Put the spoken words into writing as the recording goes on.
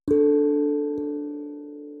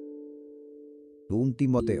1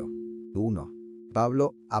 Timoteo 1.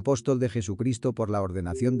 Pablo, apóstol de Jesucristo por la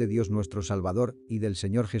ordenación de Dios nuestro Salvador y del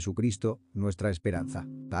Señor Jesucristo, nuestra esperanza.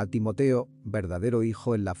 A Timoteo, verdadero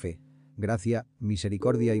hijo en la fe. Gracia,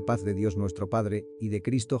 misericordia y paz de Dios nuestro Padre y de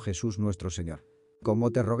Cristo Jesús nuestro Señor.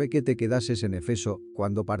 Como te rogué que te quedases en Efeso,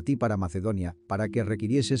 cuando partí para Macedonia, para que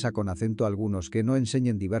requirieses a con acento algunos que no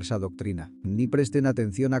enseñen diversa doctrina, ni presten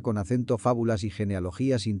atención a con acento fábulas y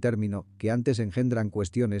genealogías sin término, que antes engendran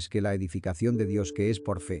cuestiones que la edificación de Dios que es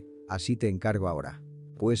por fe. Así te encargo ahora.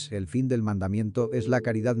 Pues el fin del mandamiento es la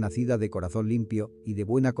caridad nacida de corazón limpio, y de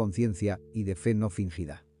buena conciencia, y de fe no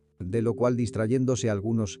fingida. De lo cual distrayéndose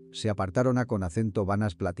algunos, se apartaron a con acento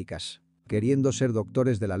vanas pláticas, queriendo ser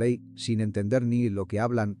doctores de la ley, sin entender ni lo que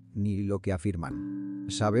hablan, ni lo que afirman.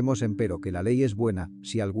 Sabemos empero que la ley es buena,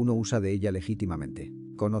 si alguno usa de ella legítimamente.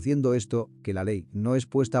 Conociendo esto, que la ley no es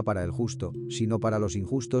puesta para el justo, sino para los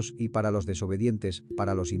injustos y para los desobedientes,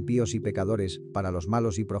 para los impíos y pecadores, para los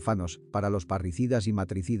malos y profanos, para los parricidas y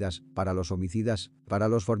matricidas, para los homicidas, para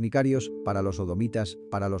los fornicarios, para los sodomitas,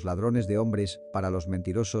 para los ladrones de hombres, para los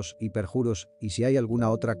mentirosos y perjuros, y si hay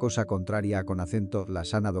alguna otra cosa contraria a con acento la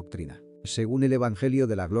sana doctrina, según el evangelio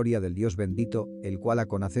de la gloria del Dios bendito, el cual a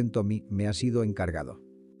con acento mí me ha sido encargado.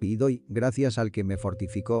 Y doy gracias al que me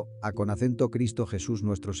fortificó, a con acento Cristo Jesús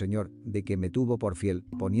nuestro Señor, de que me tuvo por fiel,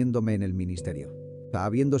 poniéndome en el ministerio.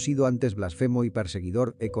 Habiendo sido antes blasfemo y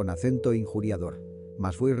perseguidor, con acento injuriador.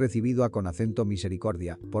 Mas fui recibido a con acento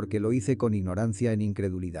misericordia, porque lo hice con ignorancia en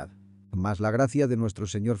incredulidad. Mas la gracia de nuestro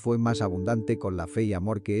Señor fue más abundante con la fe y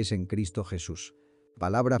amor que es en Cristo Jesús.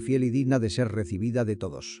 Palabra fiel y digna de ser recibida de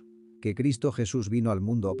todos. Que Cristo Jesús vino al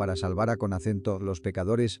mundo para salvar a con acento los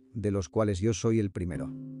pecadores, de los cuales yo soy el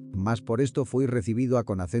primero. Mas por esto fui recibido a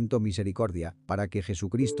con acento misericordia, para que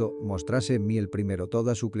Jesucristo mostrase en mí el primero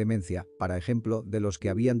toda su clemencia, para ejemplo de los que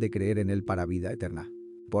habían de creer en él para vida eterna.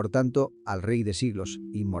 Por tanto, al Rey de siglos,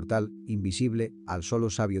 inmortal, invisible, al solo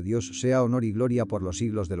sabio Dios sea honor y gloria por los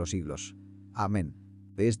siglos de los siglos. Amén.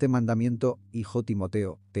 De este mandamiento, hijo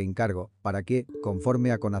Timoteo, te encargo, para que,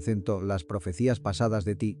 conforme a con acento las profecías pasadas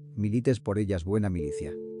de ti, milites por ellas buena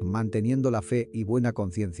milicia, manteniendo la fe y buena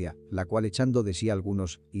conciencia, la cual echando de sí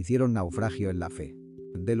algunos, hicieron naufragio en la fe.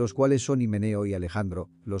 De los cuales son Himeneo y Alejandro,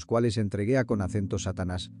 los cuales entregué a con acento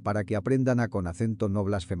Satanás, para que aprendan a con acento no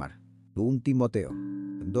blasfemar. 1 Timoteo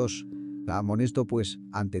 2. Amonesto pues,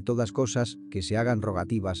 ante todas cosas, que se hagan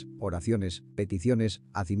rogativas, oraciones, peticiones,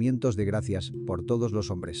 hacimientos de gracias, por todos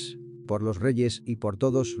los hombres, por los reyes y por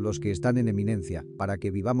todos los que están en eminencia, para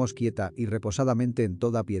que vivamos quieta y reposadamente en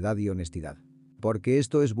toda piedad y honestidad. Porque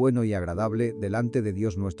esto es bueno y agradable delante de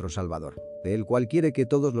Dios nuestro Salvador, de el cual quiere que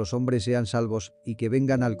todos los hombres sean salvos y que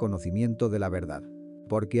vengan al conocimiento de la verdad.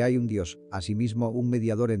 Porque hay un Dios, asimismo un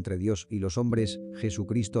mediador entre Dios y los hombres,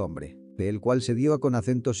 Jesucristo hombre, de el cual se dio a con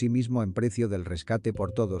acento sí mismo en precio del rescate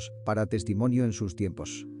por todos, para testimonio en sus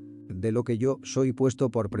tiempos. De lo que yo soy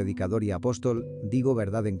puesto por predicador y apóstol, digo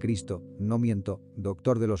verdad en Cristo, no miento,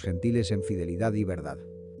 doctor de los gentiles en fidelidad y verdad.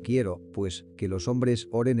 Quiero, pues, que los hombres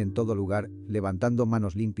oren en todo lugar, levantando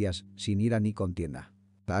manos limpias, sin ira ni contienda.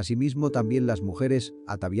 Asimismo también las mujeres,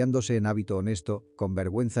 ataviándose en hábito honesto, con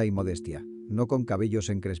vergüenza y modestia, no con cabellos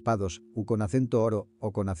encrespados, u con acento oro,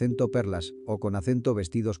 o con acento perlas, o con acento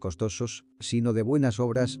vestidos costosos, sino de buenas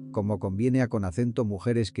obras, como conviene a con acento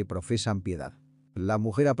mujeres que profesan piedad. La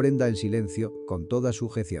mujer aprenda en silencio, con toda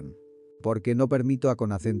sujeción. Porque no permito a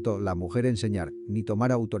con acento la mujer enseñar, ni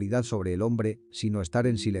tomar autoridad sobre el hombre, sino estar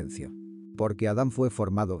en silencio. Porque Adán fue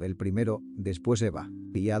formado el primero, después Eva,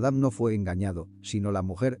 y Adán no fue engañado, sino la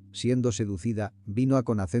mujer, siendo seducida, vino a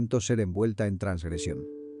con acento ser envuelta en transgresión.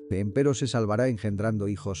 Empero se salvará engendrando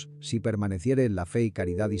hijos, si permaneciere en la fe y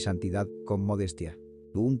caridad y santidad, con modestia.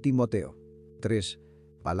 1 Timoteo 3.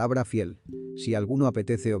 Palabra fiel. Si alguno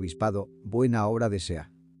apetece obispado, buena obra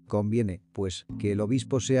desea. Conviene, pues, que el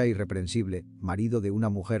obispo sea irreprensible, marido de una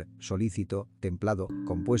mujer, solícito, templado,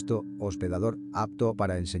 compuesto, hospedador, apto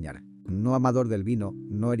para enseñar. No amador del vino,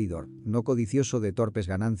 no heridor, no codicioso de torpes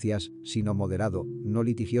ganancias, sino moderado, no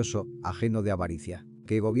litigioso, ajeno de avaricia.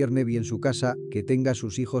 Que gobierne bien su casa, que tenga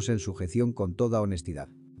sus hijos en sujeción con toda honestidad.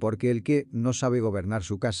 Porque el que no sabe gobernar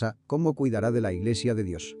su casa, ¿cómo cuidará de la iglesia de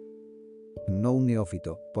Dios? No un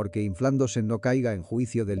neófito, porque inflándose no caiga en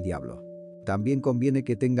juicio del diablo. También conviene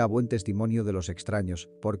que tenga buen testimonio de los extraños,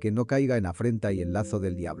 porque no caiga en afrenta y en lazo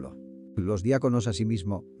del diablo. Los diáconos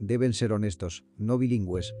asimismo deben ser honestos, no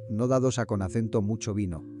bilingües, no dados a con acento mucho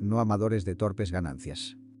vino, no amadores de torpes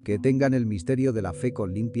ganancias. Que tengan el misterio de la fe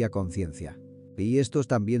con limpia conciencia. Y estos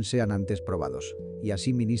también sean antes probados, y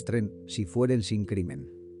así ministren, si fueren sin crimen.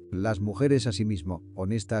 Las mujeres asimismo,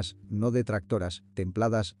 honestas, no detractoras,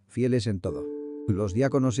 templadas, fieles en todo. Los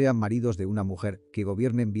diáconos sean maridos de una mujer, que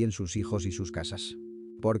gobiernen bien sus hijos y sus casas.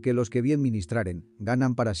 Porque los que bien ministraren,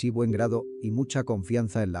 ganan para sí buen grado y mucha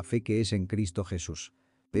confianza en la fe que es en Cristo Jesús.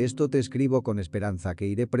 De esto te escribo con esperanza que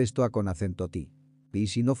iré presto a con acento ti. Y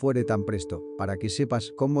si no fuere tan presto, para que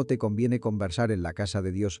sepas cómo te conviene conversar en la casa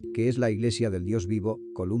de Dios, que es la iglesia del Dios vivo,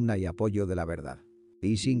 columna y apoyo de la verdad.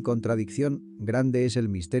 Y sin contradicción, grande es el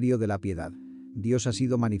misterio de la piedad. Dios ha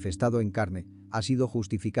sido manifestado en carne, ha sido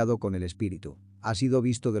justificado con el Espíritu, ha sido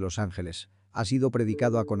visto de los ángeles, ha sido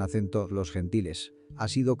predicado a con acento los gentiles, ha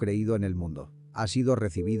sido creído en el mundo, ha sido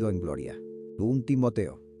recibido en gloria. 1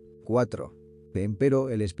 Timoteo 4. Empero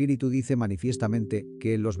el Espíritu dice manifiestamente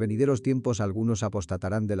que en los venideros tiempos algunos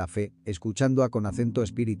apostatarán de la fe, escuchando a con acento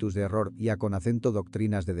espíritus de error y a con acento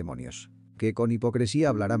doctrinas de demonios, que con hipocresía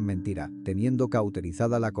hablarán mentira, teniendo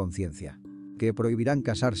cauterizada la conciencia, que prohibirán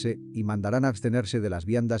casarse y mandarán abstenerse de las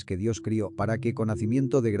viandas que Dios crió para que con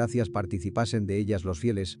hacimiento de gracias participasen de ellas los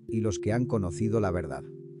fieles y los que han conocido la verdad.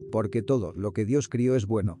 Porque todo lo que Dios crió es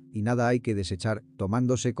bueno, y nada hay que desechar,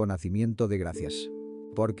 tomándose con hacimiento de gracias.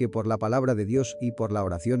 Porque por la palabra de Dios y por la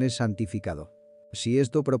oración es santificado. Si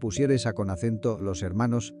esto propusieres a con acento los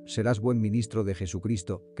hermanos, serás buen ministro de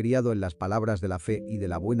Jesucristo, criado en las palabras de la fe y de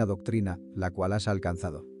la buena doctrina, la cual has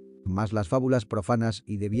alcanzado. Mas las fábulas profanas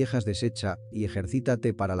y de viejas desecha, y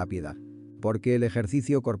ejercítate para la piedad. Porque el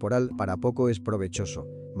ejercicio corporal para poco es provechoso,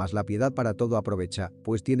 mas la piedad para todo aprovecha,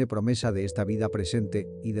 pues tiene promesa de esta vida presente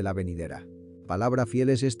y de la venidera. Palabra fiel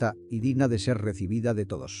es esta, y digna de ser recibida de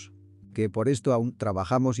todos. Que por esto aún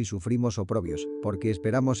trabajamos y sufrimos oprobios, porque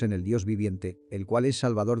esperamos en el Dios viviente, el cual es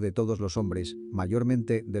Salvador de todos los hombres,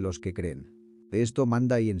 mayormente de los que creen. De esto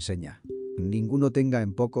manda y enseña. Ninguno tenga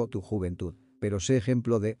en poco tu juventud, pero sé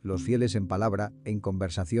ejemplo de los fieles en palabra, en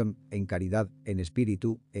conversación, en caridad, en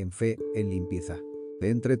espíritu, en fe, en limpieza.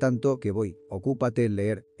 Entre tanto que voy, ocúpate en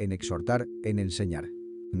leer, en exhortar, en enseñar.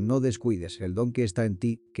 No descuides el don que está en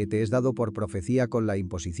ti, que te es dado por profecía con la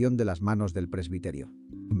imposición de las manos del presbiterio.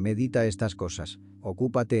 Medita estas cosas,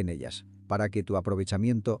 ocúpate en ellas, para que tu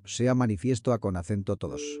aprovechamiento sea manifiesto a con acento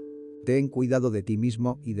todos. Ten cuidado de ti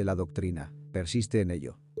mismo y de la doctrina, persiste en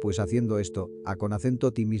ello, pues haciendo esto, a con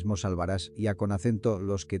acento ti mismo salvarás y a con acento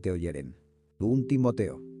los que te oyeren. 1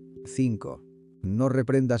 Timoteo 5. No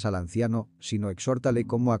reprendas al anciano, sino exhórtale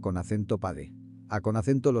como a con acento padre. A con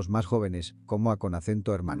acento los más jóvenes, como a con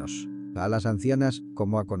acento hermanos. A las ancianas,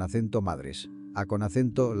 como a con acento madres. A con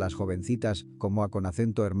acento las jovencitas, como a con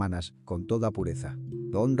acento hermanas, con toda pureza.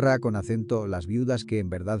 Honra a con acento las viudas que en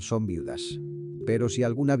verdad son viudas. Pero si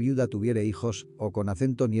alguna viuda tuviere hijos, o con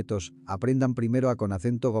acento nietos, aprendan primero a con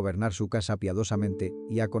acento gobernar su casa piadosamente,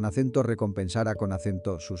 y a con acento recompensar a con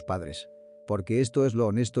acento sus padres. Porque esto es lo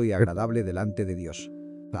honesto y agradable delante de Dios.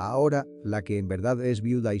 Ahora, la que en verdad es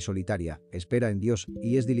viuda y solitaria, espera en Dios,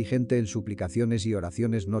 y es diligente en suplicaciones y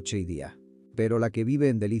oraciones noche y día. Pero la que vive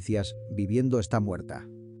en delicias, viviendo está muerta.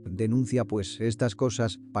 Denuncia pues estas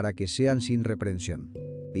cosas, para que sean sin reprensión.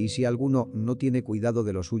 Y si alguno no tiene cuidado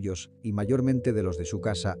de los suyos, y mayormente de los de su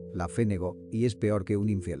casa, la fe negó, y es peor que un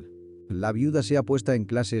infiel. La viuda sea puesta en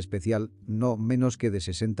clase especial, no menos que de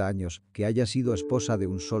 60 años, que haya sido esposa de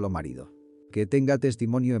un solo marido. Que tenga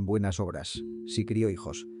testimonio en buenas obras, si crió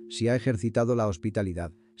hijos, si ha ejercitado la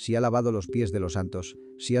hospitalidad, si ha lavado los pies de los santos,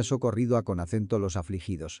 si ha socorrido a con acento los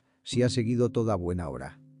afligidos, si ha seguido toda buena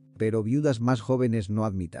obra. Pero viudas más jóvenes no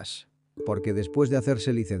admitas. Porque después de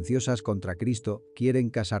hacerse licenciosas contra Cristo, quieren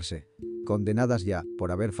casarse, condenadas ya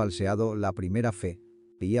por haber falseado la primera fe.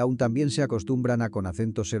 Y aún también se acostumbran a con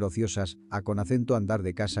acento ser ociosas, a con acento andar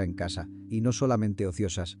de casa en casa, y no solamente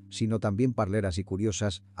ociosas, sino también parleras y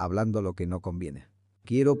curiosas, hablando lo que no conviene.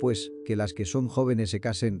 Quiero pues, que las que son jóvenes se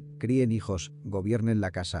casen, críen hijos, gobiernen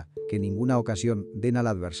la casa, que ninguna ocasión den al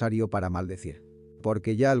adversario para maldecir.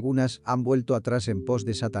 Porque ya algunas han vuelto atrás en pos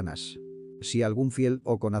de Satanás. Si algún fiel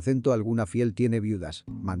o con acento alguna fiel tiene viudas,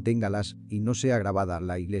 manténgalas, y no sea agravada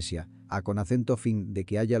la iglesia, a con acento fin de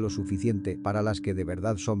que haya lo suficiente para las que de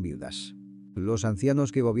verdad son viudas. Los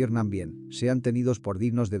ancianos que gobiernan bien, sean tenidos por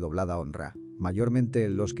dignos de doblada honra, mayormente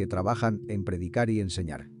los que trabajan en predicar y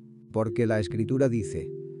enseñar. Porque la Escritura dice,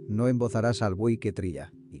 no embozarás al buey que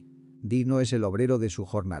trilla, y digno es el obrero de su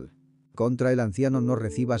jornal. Contra el anciano no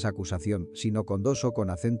recibas acusación, sino con 2 o con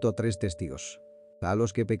acento 3 testigos. A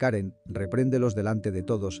los que pecaren, repréndelos delante de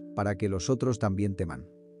todos, para que los otros también teman.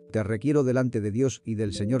 Te requiero delante de Dios y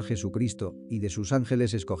del Señor Jesucristo, y de sus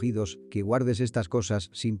ángeles escogidos, que guardes estas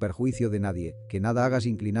cosas sin perjuicio de nadie, que nada hagas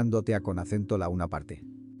inclinándote a con acento la una parte.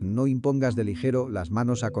 No impongas de ligero las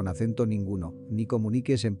manos a con acento ninguno, ni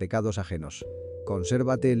comuniques en pecados ajenos.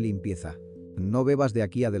 Consérvate en limpieza. No bebas de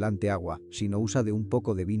aquí adelante agua, sino usa de un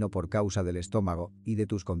poco de vino por causa del estómago y de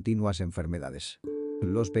tus continuas enfermedades.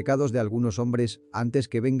 Los pecados de algunos hombres, antes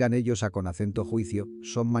que vengan ellos a con acento juicio,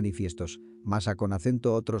 son manifiestos, mas a con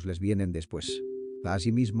acento otros les vienen después.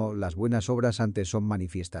 Asimismo, las buenas obras antes son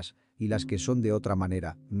manifiestas, y las que son de otra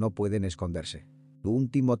manera, no pueden esconderse. 1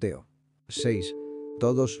 Timoteo 6.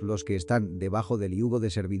 Todos los que están debajo del yugo de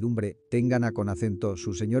servidumbre, tengan a con acento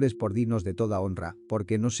sus señores por dignos de toda honra,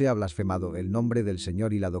 porque no sea blasfemado el nombre del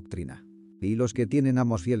Señor y la doctrina. Y los que tienen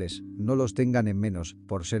amos fieles, no los tengan en menos,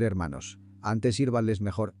 por ser hermanos. Antes sírvanles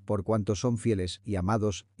mejor, por cuanto son fieles y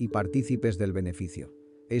amados, y partícipes del beneficio.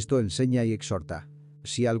 Esto enseña y exhorta.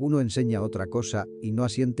 Si alguno enseña otra cosa, y no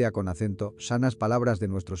asiente a con acento sanas palabras de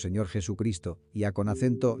nuestro Señor Jesucristo, y a con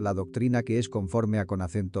acento la doctrina que es conforme a con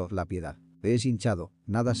acento la piedad. Es hinchado,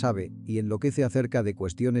 nada sabe, y enloquece acerca de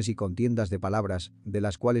cuestiones y contiendas de palabras, de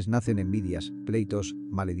las cuales nacen envidias, pleitos,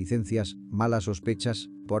 maledicencias, malas sospechas,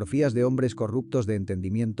 porfías de hombres corruptos de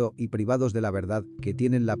entendimiento y privados de la verdad, que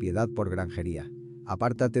tienen la piedad por granjería.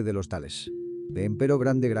 Apártate de los tales. Empero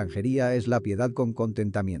grande granjería es la piedad con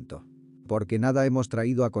contentamiento. Porque nada hemos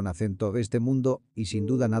traído a con acento este mundo, y sin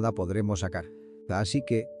duda nada podremos sacar. Así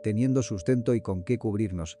que, teniendo sustento y con qué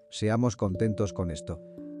cubrirnos, seamos contentos con esto.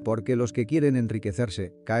 Porque los que quieren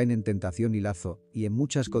enriquecerse, caen en tentación y lazo, y en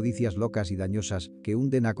muchas codicias locas y dañosas, que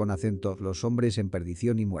hunden a con acento los hombres en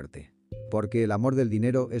perdición y muerte. Porque el amor del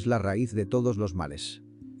dinero es la raíz de todos los males.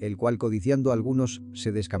 El cual codiciando algunos,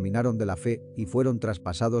 se descaminaron de la fe, y fueron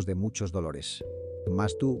traspasados de muchos dolores.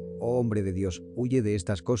 Mas tú, oh hombre de Dios, huye de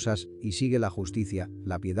estas cosas, y sigue la justicia,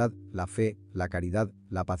 la piedad, la fe, la caridad,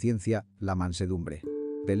 la paciencia, la mansedumbre.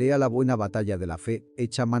 Pelea la buena batalla de la fe,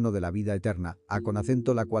 echa mano de la vida eterna, a con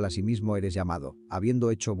acento la cual asimismo eres llamado,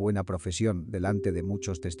 habiendo hecho buena profesión delante de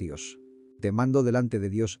muchos testigos. Te mando delante de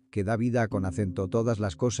Dios, que da vida a con acento todas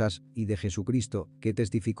las cosas, y de Jesucristo, que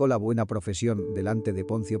testificó la buena profesión delante de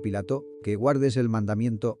Poncio Pilato, que guardes el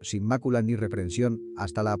mandamiento sin mácula ni reprensión,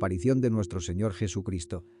 hasta la aparición de nuestro Señor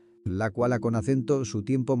Jesucristo, la cual a con acento su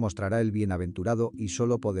tiempo mostrará el bienaventurado y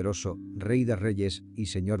solo poderoso, Rey de reyes y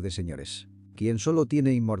Señor de señores, quien solo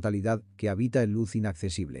tiene inmortalidad, que habita en luz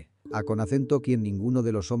inaccesible, a con acento quien ninguno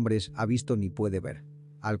de los hombres ha visto ni puede ver,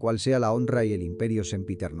 al cual sea la honra y el imperio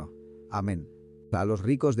sempiterno. Amén. A los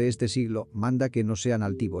ricos de este siglo manda que no sean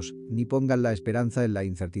altivos, ni pongan la esperanza en la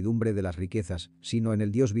incertidumbre de las riquezas, sino en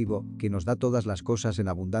el Dios vivo, que nos da todas las cosas en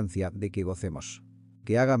abundancia, de que gocemos.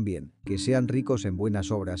 Que hagan bien, que sean ricos en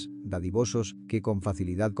buenas obras, dadivosos, que con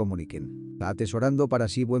facilidad comuniquen, atesorando para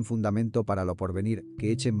sí buen fundamento para lo porvenir,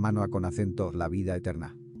 que echen mano a con acento la vida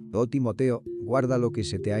eterna. Oh Timoteo, guarda lo que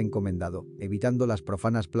se te ha encomendado, evitando las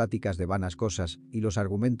profanas pláticas de vanas cosas, y los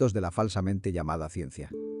argumentos de la falsamente llamada ciencia,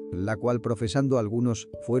 la cual profesando algunos,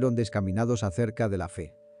 fueron descaminados acerca de la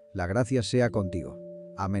fe. La gracia sea contigo.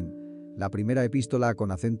 Amén. La primera epístola a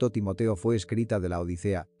con acento Timoteo fue escrita de la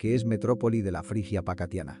Odisea, que es metrópoli de la Frigia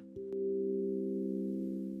Pacatiana.